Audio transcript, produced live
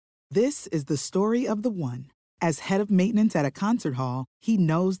This is the story of the one. As head of maintenance at a concert hall, he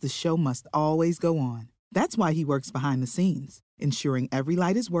knows the show must always go on. That's why he works behind the scenes, ensuring every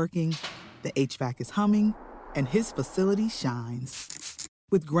light is working, the HVAC is humming, and his facility shines.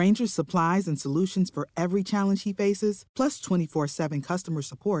 With Grainger's supplies and solutions for every challenge he faces, plus 24/7 customer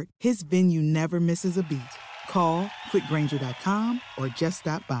support, his venue never misses a beat. Call quickgrainger.com or just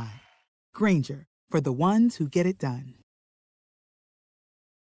stop by. Grainger, for the ones who get it done.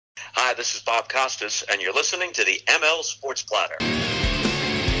 Hi, this is Bob Costas, and you're listening to the ML Sports Platter.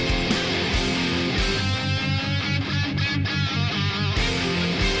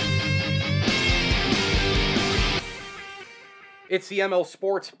 It's the ML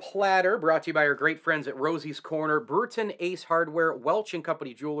Sports Platter, brought to you by our great friends at Rosie's Corner, Burton Ace Hardware, Welch &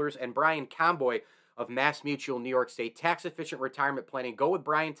 Company Jewelers, and Brian Comboy of Mass Mutual New York State. Tax-efficient retirement planning. Go with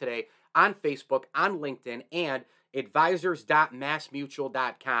Brian today on Facebook, on LinkedIn, and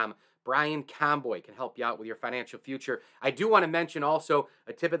advisors.massmutual.com. Brian Comboy can help you out with your financial future. I do want to mention also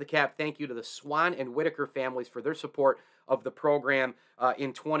a tip of the cap thank you to the Swan and Whitaker families for their support of the program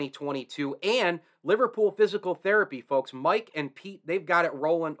in 2022. And Liverpool Physical Therapy, folks. Mike and Pete, they've got it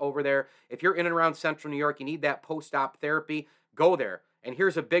rolling over there. If you're in and around Central New York, you need that post-op therapy, go there. And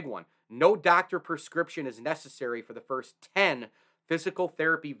here's a big one. No doctor prescription is necessary for the first 10 physical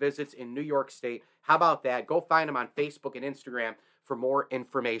therapy visits in New York State. How about that? Go find them on Facebook and Instagram for more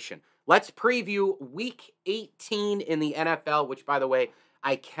information. Let's preview Week 18 in the NFL, which, by the way,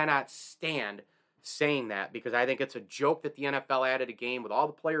 I cannot stand saying that because I think it's a joke that the NFL added a game with all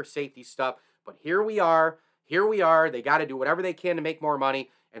the player safety stuff. But here we are. They got to do whatever they can to make more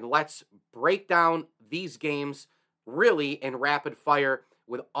money. And let's break down these games really in rapid fire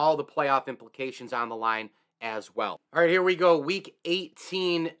with all the playoff implications on the line as well. All right, here we go. Week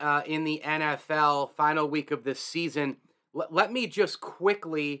 18 in the NFL, final week of this season. Let me just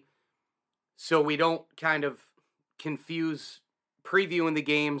quickly, so we don't kind of confuse previewing the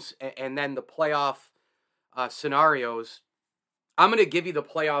games and then the playoff scenarios. I'm going to give you the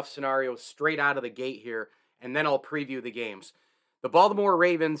playoff scenarios straight out of the gate here, and then I'll preview the games. The Baltimore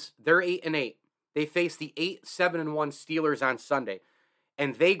Ravens, they're 8-8. They face the 8-7-1 Steelers on Sunday,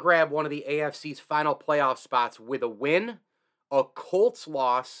 and they grab one of the AFC's final playoff spots with a win, a Colts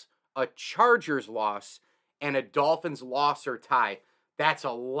loss, a Chargers loss, and a Dolphins loss or tie. That's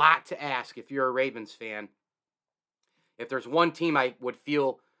a lot to ask if you're a Ravens fan. If there's one team I would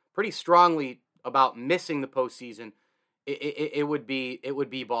feel pretty strongly about missing the postseason, it would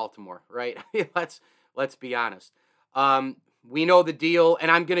be Baltimore, right? Let's be honest. We know the deal,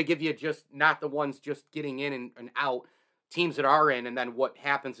 and I'm going to give you just not the ones just getting in and out, teams that are in, and then what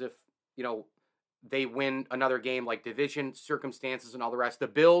happens if, they win another game, like division circumstances and all the rest. The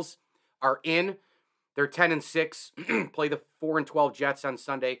Bills are in. They're 10-6, play the 4-12 Jets on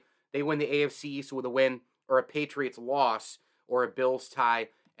Sunday. They win the AFC East with a win or a Patriots loss or a Bills tie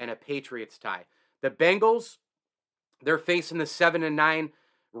and a Patriots tie. The Bengals, they're facing the 7-9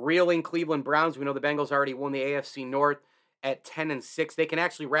 reeling Cleveland Browns. We know the Bengals already won the AFC North at 10-6. They can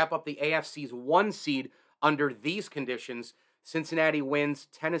actually wrap up the AFC's 1 seed under these conditions. Cincinnati wins,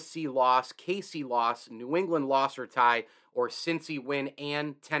 Tennessee loss, KC loss, New England loss or tie, or Cincy win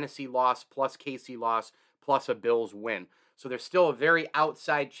and Tennessee loss plus KC loss plus a Bills win. So there's still a very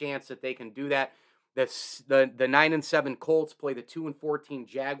outside chance that they can do that. The 9-7 Colts play the 2-14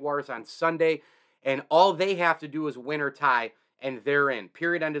 Jaguars on Sunday, and all they have to do is win or tie, and they're in.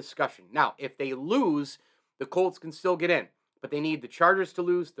 Period, end of discussion. Now, if they lose, the Colts can still get in, but they need the Chargers to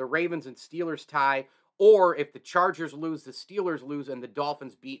lose, the Ravens and Steelers tie, or if the Chargers lose, the Steelers lose, and the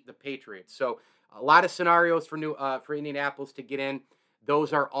Dolphins beat the Patriots. So a lot of scenarios for Indianapolis to get in.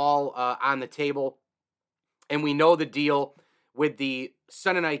 Those are all on the table. And we know the deal with the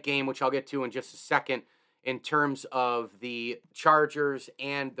Sunday night game, which I'll get to in just a second, in terms of the Chargers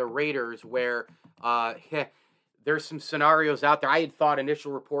and the Raiders, where there's some scenarios out there. I had thought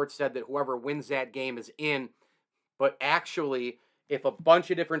initial reports said that whoever wins that game is in. But actually, if a bunch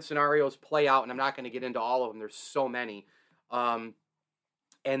of different scenarios play out, and I'm not going to get into all of them, there's so many,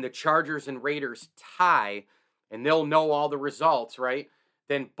 and the Chargers and Raiders tie, and they'll know all the results, right?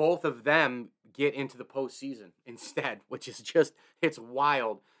 Then both of them get into the postseason instead, which is just, it's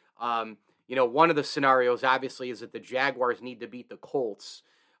wild. One of the scenarios, obviously, is that the Jaguars need to beat the Colts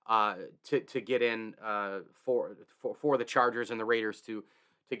to get in for the Chargers and the Raiders to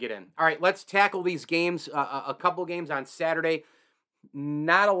get in. All right, let's tackle these games. A couple games on Saturday.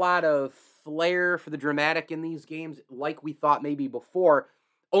 Not a lot of flair for the dramatic in these games like we thought maybe before,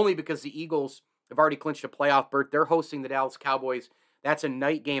 only because the Eagles have already clinched a playoff berth. They're hosting the Dallas Cowboys. That's a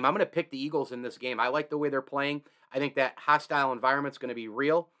night game. I'm going to pick the Eagles in this game. I like the way they're playing. I think that hostile environment's going to be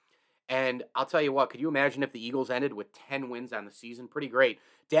real. And I'll tell you what, could you imagine if the Eagles ended with 10 wins on the season? Pretty great.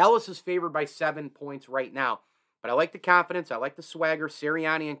 Dallas is favored by 7 points right now. But I like the confidence. I like the swagger.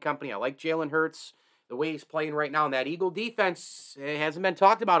 Sirianni and company. I like Jalen Hurts, the way he's playing right now. And that Eagle defense hasn't been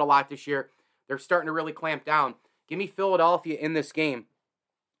talked about a lot this year. They're starting to really clamp down. Give me Philadelphia in this game,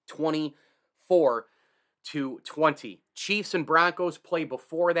 24-20. Chiefs and Broncos play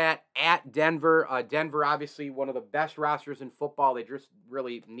before that at Denver. Denver, obviously, one of the best rosters in football. They just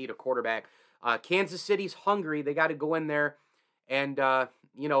really need a quarterback. Kansas City's hungry. They got to go in there and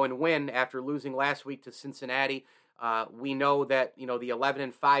win after losing last week to Cincinnati. We know that, the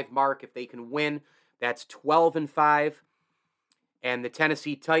 11-5 mark, if they can win, that's 12-5. And the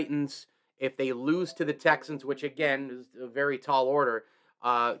Tennessee Titans, if they lose to the Texans, which, again, is a very tall order,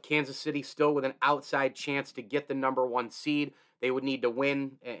 Kansas City still with an outside chance to get the number 1 seed. They would need to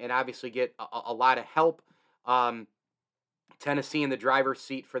win and obviously get a lot of help. Tennessee in the driver's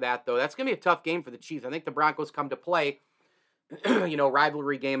seat for that, though. That's going to be a tough game for the Chiefs. I think the Broncos come to play,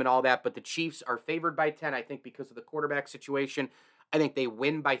 rivalry game and all that, but the Chiefs are favored by 10, I think, because of the quarterback situation. I think they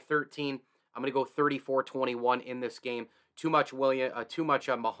win by 13. I'm going to go 34-21 in this game. Too much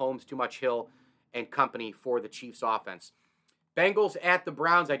Mahomes, too much Hill and company for the Chiefs offense. Bengals at the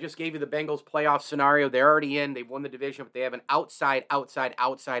Browns. I just gave you the Bengals playoff scenario. They're already in. They've won the division, but they have an outside chance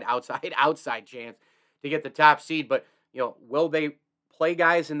to get the top seed. But, will they play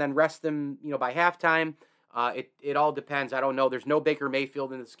guys and then rest them, by halftime? It all depends. I don't know. There's no Baker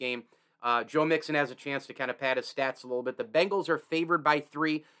Mayfield in this game. Joe Mixon has a chance to kind of pad his stats a little bit. The Bengals are favored by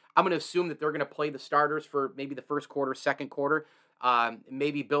 3. I'm going to assume that they're going to play the starters for maybe the first quarter, second quarter,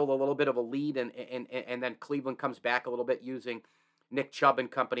 maybe build a little bit of a lead, and then Cleveland comes back a little bit using Nick Chubb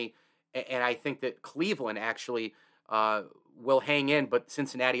and company. And I think that Cleveland actually will hang in, but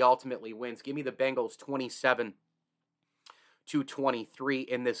Cincinnati ultimately wins. Give me the Bengals 27-23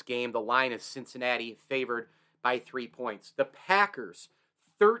 in this game. The line is Cincinnati favored by 3 points. The Packers,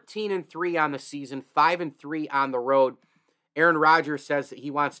 13-3 on the season, 5-3 on the road. Aaron Rodgers says that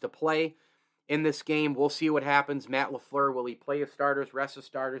he wants to play in this game. We'll see what happens. Matt LaFleur, will he play his starters, rest his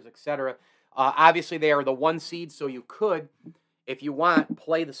starters, etc.? Obviously, they are the 1 seed, so you could, if you want,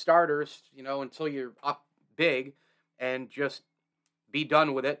 play the starters, until you're up big and just be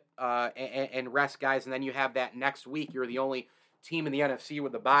done with it and rest guys. And then you have that next week. You're the only team in the NFC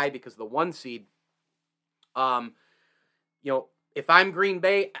with a bye because of the 1 seed. If I'm Green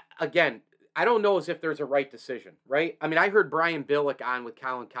Bay, again, I don't know as if there's a right decision, right? I mean, I heard Brian Billick on with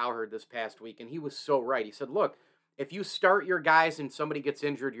Colin Cowherd this past week, and he was so right. He said, look, if you start your guys and somebody gets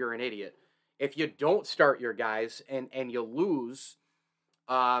injured, you're an idiot. If you don't start your guys and you lose,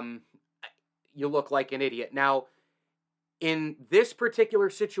 you look like an idiot. Now, in this particular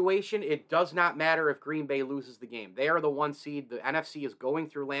situation, it does not matter if Green Bay loses the game. They are the 1 seed. The NFC is going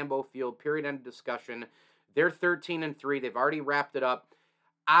through Lambeau Field, period, end of discussion. They're 13-3. They've already wrapped it up.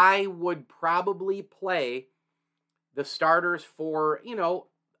 I would probably play the starters for,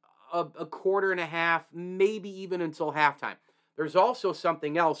 a quarter and a half, maybe even until halftime. There's also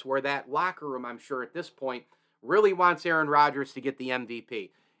something else where that locker room, I'm sure at this point, really wants Aaron Rodgers to get the MVP.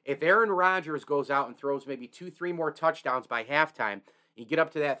 If Aaron Rodgers goes out and throws maybe 2-3 more touchdowns by halftime, you get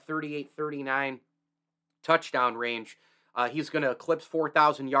up to that 38-39 touchdown range, he's going to eclipse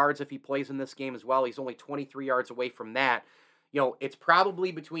 4,000 yards if he plays in this game as well. He's only 23 yards away from that. It's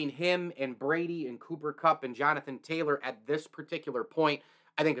probably between him and Brady and Cooper Kupp and Jonathan Taylor at this particular point.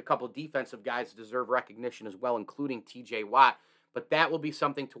 I think a couple of defensive guys deserve recognition as well, including TJ Watt. But that will be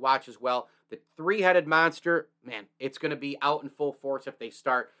something to watch as well. The 3-headed monster, man, it's going to be out in full force if they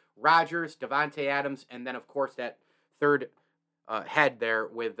start Rodgers, Devontae Adams, and then, of course, that third head there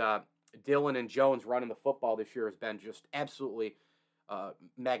with Dillon and Jones running the football this year has been just absolutely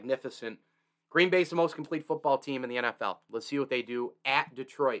magnificent. Green Bay's the most complete football team in the NFL. Let's see what they do at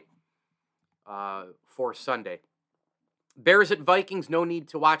Detroit for Sunday. Bears at Vikings, no need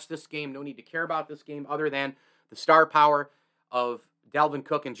to watch this game, no need to care about this game other than the star power of Dalvin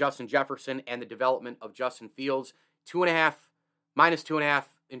Cook and Justin Jefferson and the development of Justin Fields. minus 2.5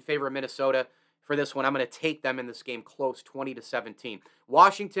 in favor of Minnesota. For this one, I'm going to take them in this game close, 20-17.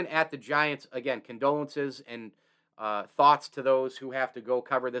 Washington at the Giants, again, condolences and thoughts to those who have to go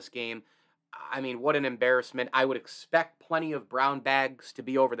cover this game. I mean, what an embarrassment. I would expect plenty of brown bags to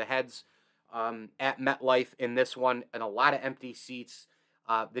be over the heads at MetLife in this one, and a lot of empty seats.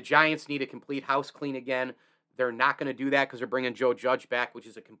 The Giants need a complete house clean again. They're not going to do that because they're bringing Joe Judge back, which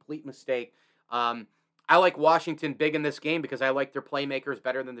is a complete mistake. I like Washington big in this game because I like their playmakers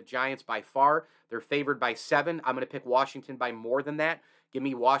better than the Giants by far. They're favored by 7. I'm going to pick Washington by more than that. Give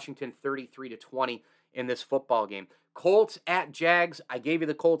me Washington 33-20 in this football game. Colts at Jags. I gave you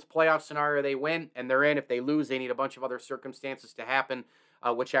the Colts playoff scenario. They win, and they're in. If they lose, they need a bunch of other circumstances to happen,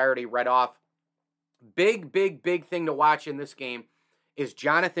 which I already read off. Big thing to watch in this game is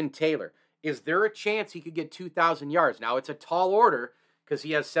Jonathan Taylor. Is there a chance he could get 2,000 yards? Now, it's a tall order because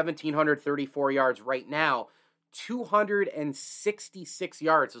he has 1,734 yards right now. 266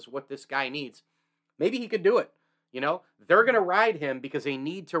 yards is what this guy needs. Maybe he could do it. They're going to ride him because they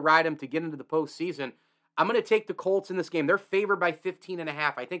need to ride him to get into the postseason. I'm going to take the Colts in this game. They're favored by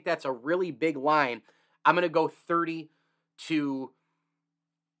 15.5. I think that's a really big line. I'm going to go 30 to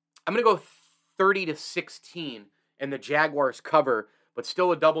 16, and the Jaguars cover, but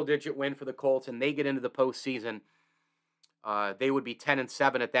still a double-digit win for the Colts, and they get into the postseason. They would be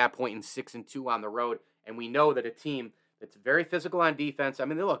 10-7 at that point and 6-2 on the road. And we know that a team that's very physical on defense. I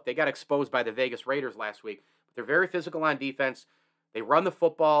mean, look, they got exposed by the Vegas Raiders last week, but they're very physical on defense. They run the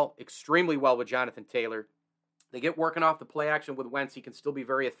football extremely well with Jonathan Taylor. They get working off the play action with Wentz. He can still be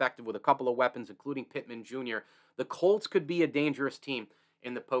very effective with a couple of weapons, including Pittman Jr. The Colts could be a dangerous team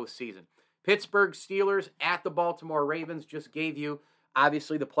in the postseason. Pittsburgh Steelers at the Baltimore Ravens. Just gave you,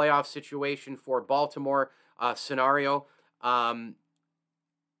 obviously, the playoff situation for Baltimore scenario.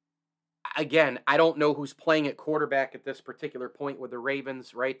 Again, I don't know who's playing at quarterback at this particular point with the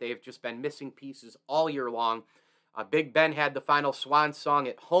Ravens, right? They've just been missing pieces all year long. Big Ben had the final swan song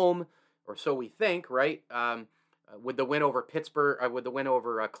at home, or so we think, right? With the win over Pittsburgh, with the win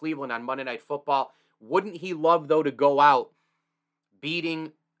over Cleveland on Monday Night Football. Wouldn't he love, though, to go out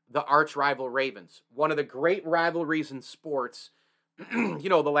beating the arch rival Ravens? One of the great rivalries in sports, the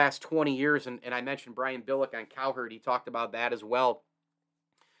last 20 years, and I mentioned Brian Billick on Cowherd. He talked about that as well.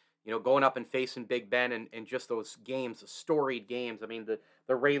 Going up and facing Big Ben and just those games, the storied games. I mean,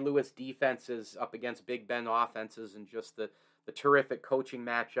 the Ray Lewis defenses up against Big Ben offenses and just the terrific coaching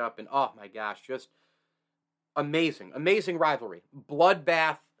matchup. And, oh, my gosh, just amazing rivalry.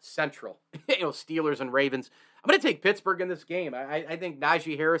 Bloodbath central. Steelers and Ravens. I'm going to take Pittsburgh in this game. I think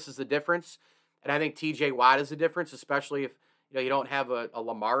Najee Harris is the difference, and I think T.J. Watt is the difference, especially if you don't have a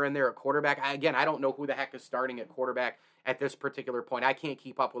Lamar in there at quarterback. I don't know who the heck is starting at quarterback at this particular point. I can't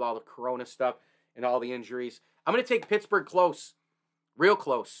keep up with all the corona stuff and all the injuries. I'm going to take Pittsburgh close, real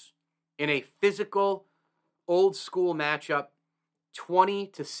close, in a physical, old-school matchup,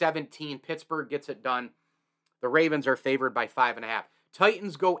 20-17. Pittsburgh gets it done. The Ravens are favored by 5.5.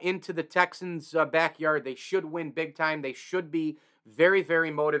 Titans go into the Texans' backyard. They should win big time. They should be very,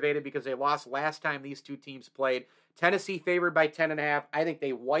 very motivated because they lost last time these two teams played. Tennessee favored by 10.5. I think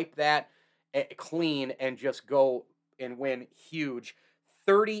they wipe that clean and just go and win huge.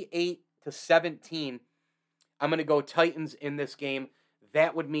 38-17. I'm going to go Titans in this game.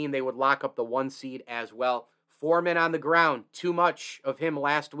 That would mean they would lock up the 1 seed as well. Foreman on the ground. Too much of him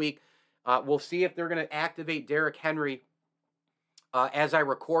last week. We'll see if they're going to activate Derrick Henry as I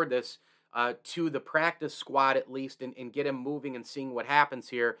record this to the practice squad at least and get him moving and seeing what happens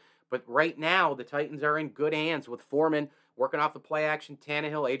here. But right now, the Titans are in good hands with Foreman working off the play action.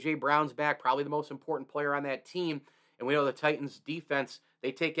 Tannehill, A.J. Brown's back, probably the most important player on that team. And we know the Titans' defense,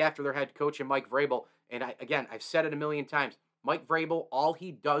 they take after their head coach and Mike Vrabel. And I've said it a million times. Mike Vrabel, all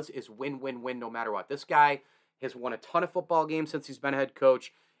he does is win no matter what. This guy has won a ton of football games since he's been head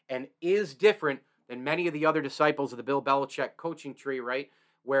coach and is different than many of the other disciples of the Bill Belichick coaching tree, right?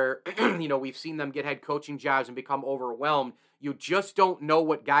 Where, we've seen them get head coaching jobs and become overwhelmed. You just don't know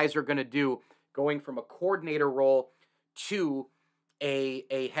what guys are going to do going from a coordinator role to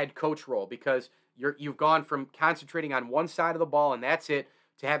a head coach role because you've gone from concentrating on one side of the ball and that's it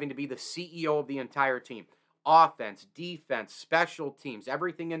to having to be the CEO of the entire team. Offense, defense, special teams,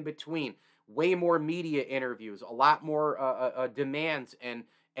 everything in between. Way more media interviews, a lot more demands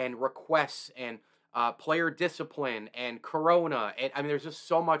and requests and player discipline and corona. And, there's just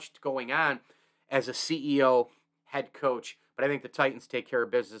so much going on as a CEO, head coach. But I think the Titans take care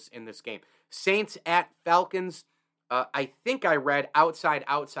of business in this game. Saints at Falcons. I think I read outside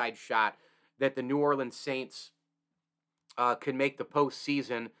shot that the New Orleans Saints could make the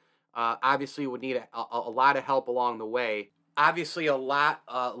postseason. Obviously, would need a lot of help along the way. Obviously, a lot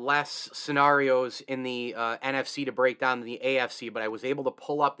less scenarios in the NFC to break down than the AFC, but I was able to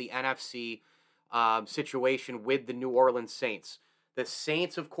pull up the NFC situation with the New Orleans Saints. The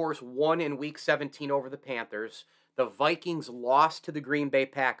Saints, of course, won in Week 17 over the Panthers. The Vikings lost to the Green Bay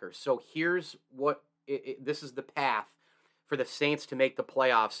Packers. So here's what this is the path for the Saints to make the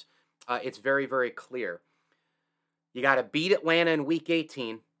playoffs. It's very, very clear. You got to beat Atlanta in Week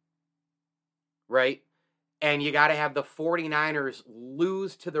 18, right? And you got to have the 49ers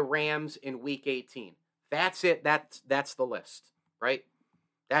lose to the Rams in Week 18. That's it. That's the list, right?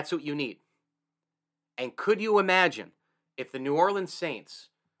 That's what you need. And could you imagine if the New Orleans Saints,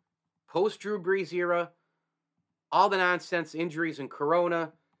 post-Drew Brees era, all the nonsense, injuries and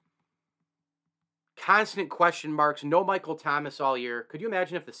corona, constant question marks, no Michael Thomas all year. Could you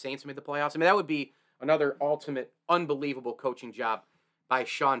imagine if the Saints made the playoffs? I mean, that would be another ultimate, unbelievable coaching job by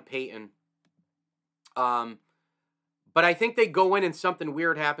Sean Payton. But I think they go in and something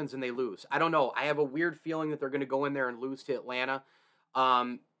weird happens and they lose. I don't know. I have a weird feeling that they're going to go in there and lose to Atlanta.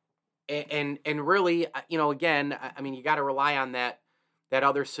 And really, again, I mean, you got to rely on that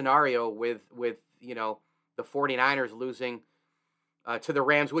other scenario with the 49ers losing to the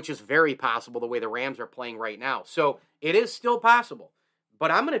Rams, which is very possible the way the Rams are playing right now. So it is still possible.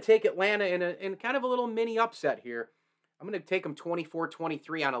 But I'm going to take Atlanta in kind of a little mini upset here. I'm going to take them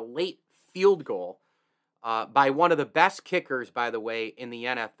 24-23 on a late field goal by one of the best kickers, by the way, in the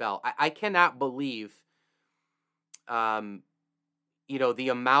NFL. I cannot believe, the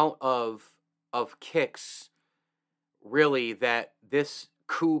amount of kicks, really, that this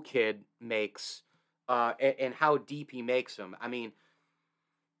Koo kid makes and how deep he makes them. I mean,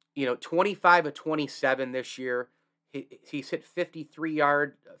 25 of 27 this year. He's hit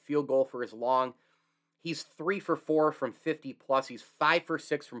 53-yard field goal for his long. He's 3 for 4 from 50 plus. He's 5 for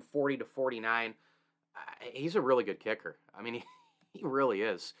 6 from 40 to 49. He's a really good kicker. I mean, he really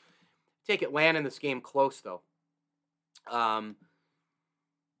is. Take Atlanta in this game close, though.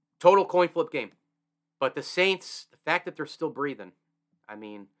 Total coin flip game. But the Saints, the fact that they're still breathing, I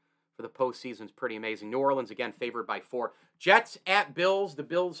mean, for the postseason is pretty amazing. New Orleans, again, favored by 4. Jets at Bills. The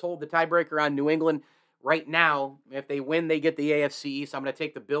Bills hold the tiebreaker on New England right now. If they win, they get the AFC East. I'm going to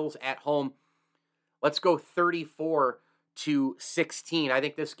take the Bills at home. Let's go 34-16. I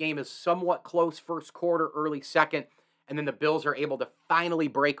think this game is somewhat close first quarter, early second, and then the Bills are able to finally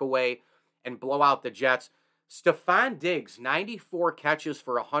break away and blow out the Jets. Stephon Diggs, 94 catches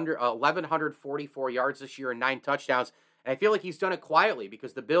for 1,144 yards this year and 9 touchdowns. And I feel like he's done it quietly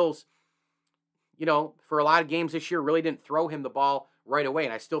because the Bills, for a lot of games this year, really didn't throw him the ball right away.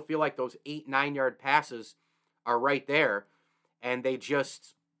 And I still feel like those 8-9-yard passes are right there. And they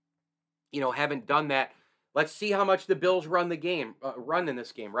just, haven't done that. Let's see how much the Bills run in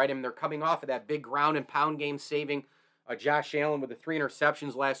this game, right? I mean, they're coming off of that big ground and pound game, saving Josh Allen with the 3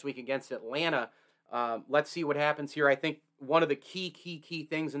 interceptions last week against Atlanta. Let's see what happens here. I think one of the key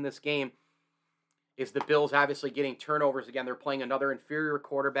things in this game is the Bills obviously getting turnovers again. They're playing another inferior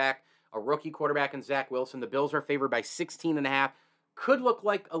quarterback, a rookie quarterback in Zach Wilson. The Bills are favored by 16.5. Could look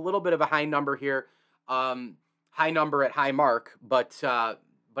like a little bit of a high number here. High number at high mark, but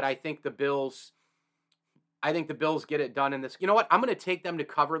I think the Bills get it done in this. You know what? I'm going to take them to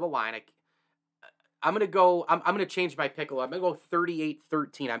cover the line. I'm going to change my pick a little. I'm going to go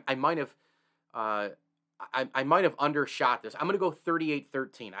 38-13. I might have undershot this. I'm going to go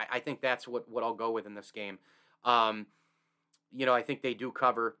 38-13. I think that's what I'll go with in this game. I think they do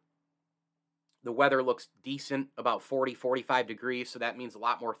cover. The weather looks decent, about 40, 45 degrees, so that means a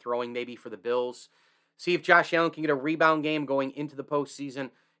lot more throwing maybe for the Bills. See if Josh Allen can get a rebound game going into the postseason.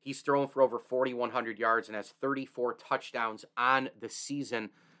 He's thrown for over 4,100 yards and has 34 touchdowns on the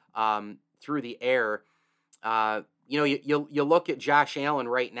season through the air. You look at Josh Allen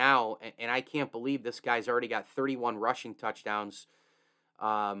right now, and I can't believe this guy's already got 31 rushing touchdowns,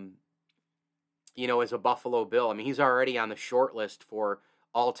 as a Buffalo Bill. I mean, he's already on the short list for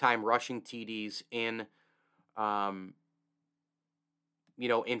all-time rushing TDs in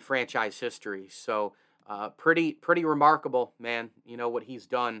franchise history. So, pretty remarkable, man, what he's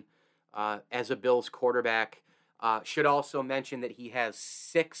done as a Bills quarterback. Should also mention that he has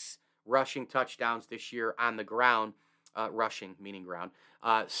 6 rushing touchdowns this year on the ground. Rushing, meaning ground.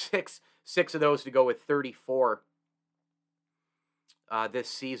 6 of those to go with 34 this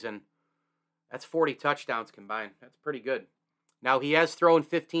season. That's 40 touchdowns combined. That's pretty good. Now, he has thrown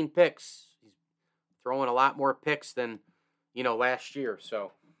 15 picks. He's throwing a lot more picks than, last year.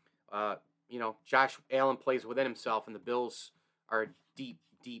 So, Josh Allen plays within himself, and the Bills are a deep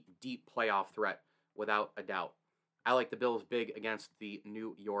playoff threat without a doubt. I like the Bills big against the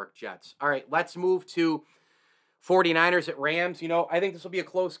New York Jets. All right, let's move to 49ers at Rams. I think this will be a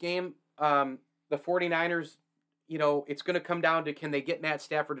close game. The 49ers, it's going to come down to, can they get Matt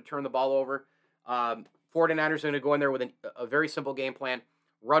Stafford to turn the ball over? 49ers are going to go in there with a very simple game plan.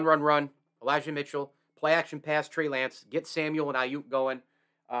 Run. Elijah Mitchell, play action pass, Trey Lance, get Samuel and Ayuk going,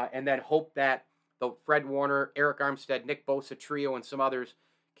 and then hope that the Fred Warner, Eric Armstead, Nick Bosa trio and some others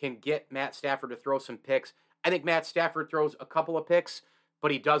can get Matt Stafford to throw some picks. I think Matt Stafford throws a couple of picks,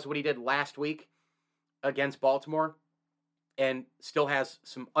 but he does what he did last week against Baltimore and still has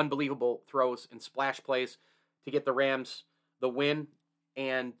some unbelievable throws and splash plays to get the Rams the win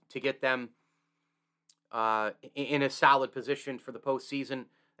and to get them in a solid position for the postseason.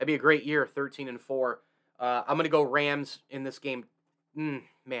 That'd be a great year, 13-4. I'm going to go Rams in this game.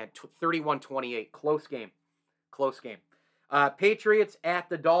 31-28. Close game. Patriots at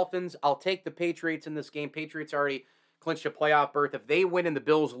the Dolphins. I'll take the Patriots in this game. Patriots already clinched a playoff berth. If they win and the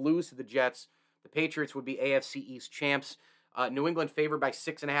Bills lose to the Jets, the Patriots would be AFC East champs. New England favored by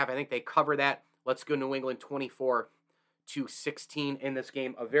 6.5. I think they cover that. Let's go New England 24-16 in this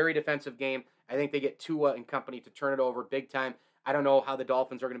game. A very defensive game. I think they get Tua and company to turn it over big time. I don't know how the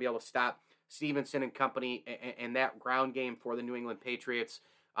Dolphins are going to be able to stop Stevenson and company in that ground game for the New England Patriots.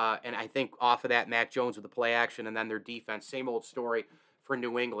 And I think off of that, Mac Jones with the play action and then their defense, same old story for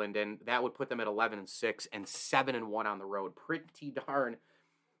New England. And that would put them at 11-6 and 7-1 on the road. Pretty darn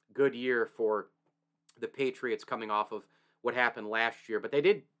good year for the Patriots coming off of what happened last year. But they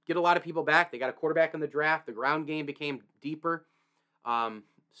did get a lot of people back. They got a quarterback in the draft. The ground game became deeper.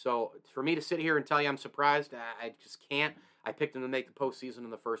 So for me to sit here and tell you I'm surprised, I just can't. I picked them to make the postseason in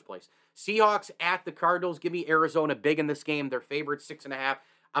the first place. Seahawks at the Cardinals. Give me Arizona big in this game. They're favored 6.5.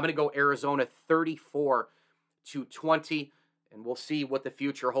 I'm going to go Arizona 34-20, and we'll see what the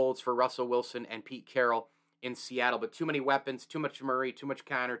future holds for Russell Wilson and Pete Carroll in Seattle. But too many weapons, too much Murray, too much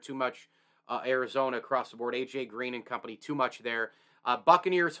Connor, too much Arizona across the board. A.J. Green and company, too much there.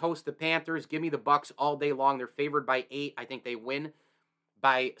 Buccaneers host the Panthers. Give me the Bucs all day long. They're favored by 8. I think they win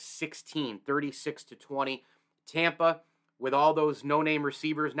by 16, 36-20. Tampa, with all those no-name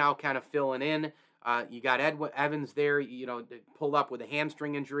receivers now kind of filling in. You got Evans there, pulled up with a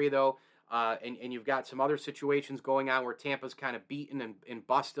hamstring injury, though. And you've got some other situations going on where Tampa's kind of beaten and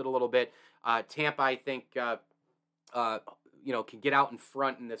busted a little bit. Tampa, I think, can get out in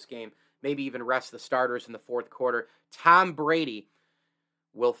front in this game. Maybe even rest the starters in the fourth quarter. Tom Brady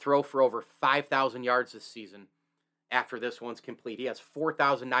will throw for over 5,000 yards this season after this one's complete. He has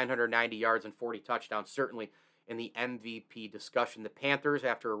 4,990 yards and 40 touchdowns, certainly in the MVP discussion. The Panthers,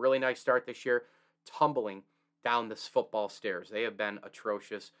 after a really nice start this year, tumbling down this football stairs. They have been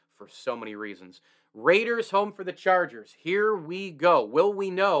atrocious for so many reasons. Raiders home for the Chargers. Here we go. Will we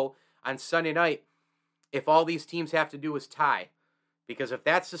know on Sunday night if all these teams have to do is tie? Because if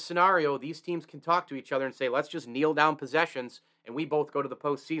that's the scenario, these teams can talk to each other and say, let's just kneel down possessions and we both go to the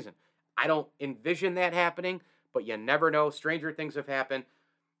postseason. I don't envision that happening, but you never know. Stranger things have happened.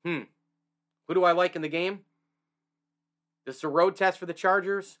 Who do I like in the game? This is a road test for the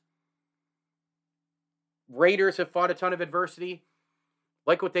Chargers. Raiders have fought a ton of adversity,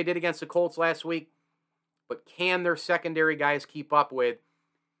 like what they did against the Colts last week. But can their secondary guys keep up with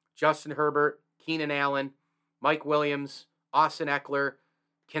Justin Herbert, Keenan Allen, Mike Williams, Austin Eckler?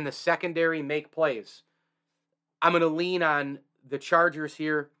 Can the secondary make plays? I'm going to lean on the Chargers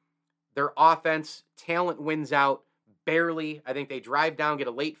here. Their offense, talent wins out barely. I think they drive down, get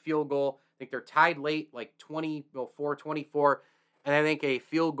a late field goal. I think they're tied late, like 24. And I think a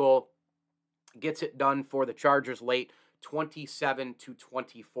field goal gets it done for the Chargers late,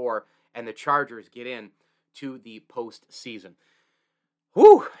 27-24. And the Chargers get in to the postseason.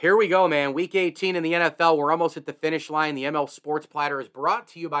 Whew, here we go, man. Week 18 in the NFL. We're almost at the finish line. The ML Sports Platter is brought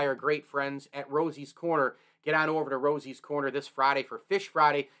to you by our great friends at Rosie's Corner. Get on over to Rosie's Corner this Friday for Fish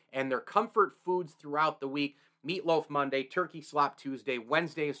Friday and their comfort foods throughout the week. Meatloaf Monday, Turkey Slop Tuesday,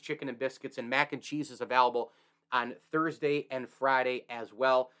 Wednesday is chicken and biscuits, and mac and cheese is available on Thursday and Friday as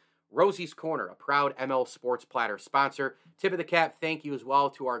well. Rosie's Corner, a proud ML Sports Platter sponsor. Tip of the cap, thank you as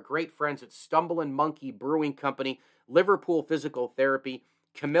well to our great friends at Stumbling Monkey Brewing Company, Liverpool Physical Therapy,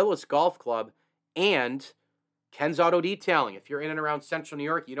 Camillus Golf Club, and Ken's Auto Detailing. If you're in and around Central New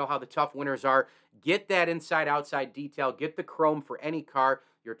York, you know how the tough winters are. Get that inside-outside detail. Get the chrome for any car,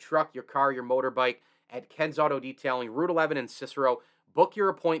 your truck, your car, your motorbike at Ken's Auto Detailing, Route 11 in Cicero. Book your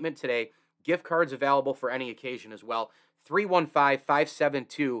appointment today. Gift cards available for any occasion as well.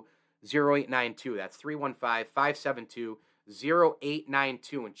 315-572-0892. That's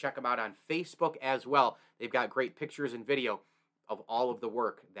 315-572-0892. And check them out on Facebook as well. They've got great pictures and video of all of the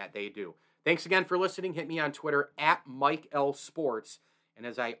work that they do. Thanks again for listening. Hit me on Twitter at Mike L. Sports. And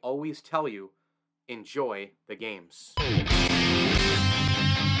as I always tell you, enjoy the games.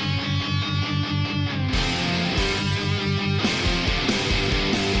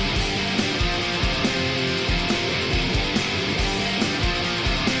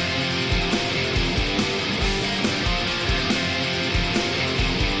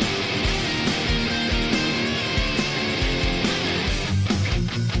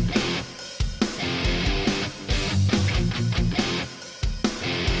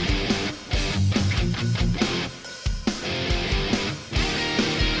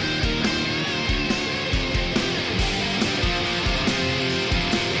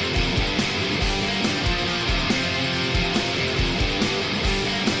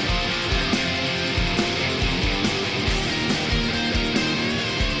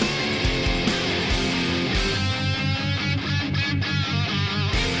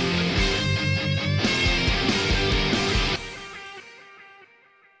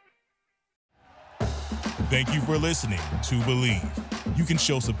 Thank you for listening to Believe. You can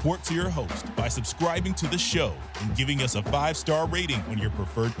show support to your host by subscribing to the show and giving us a 5-star rating on your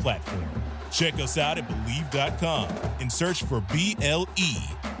preferred platform. Check us out at Believe.com and search for BLEAV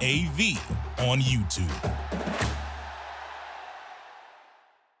on YouTube.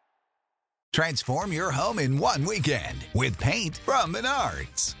 Transform your home in one weekend with paint from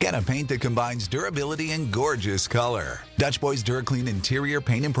Menards. Get a paint that combines durability and gorgeous color. Dutch Boys DuraClean Interior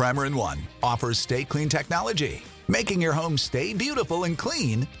Paint and Primer in One offers Stay Clean technology, making your home stay beautiful and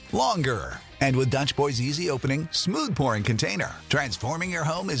clean longer. And with Dutch Boy's easy opening, smooth pouring container, transforming your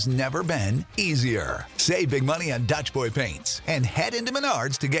home has never been easier. Save big money on Dutch Boy paints and head into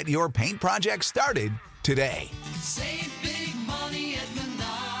Menards to get your paint project started today. Save big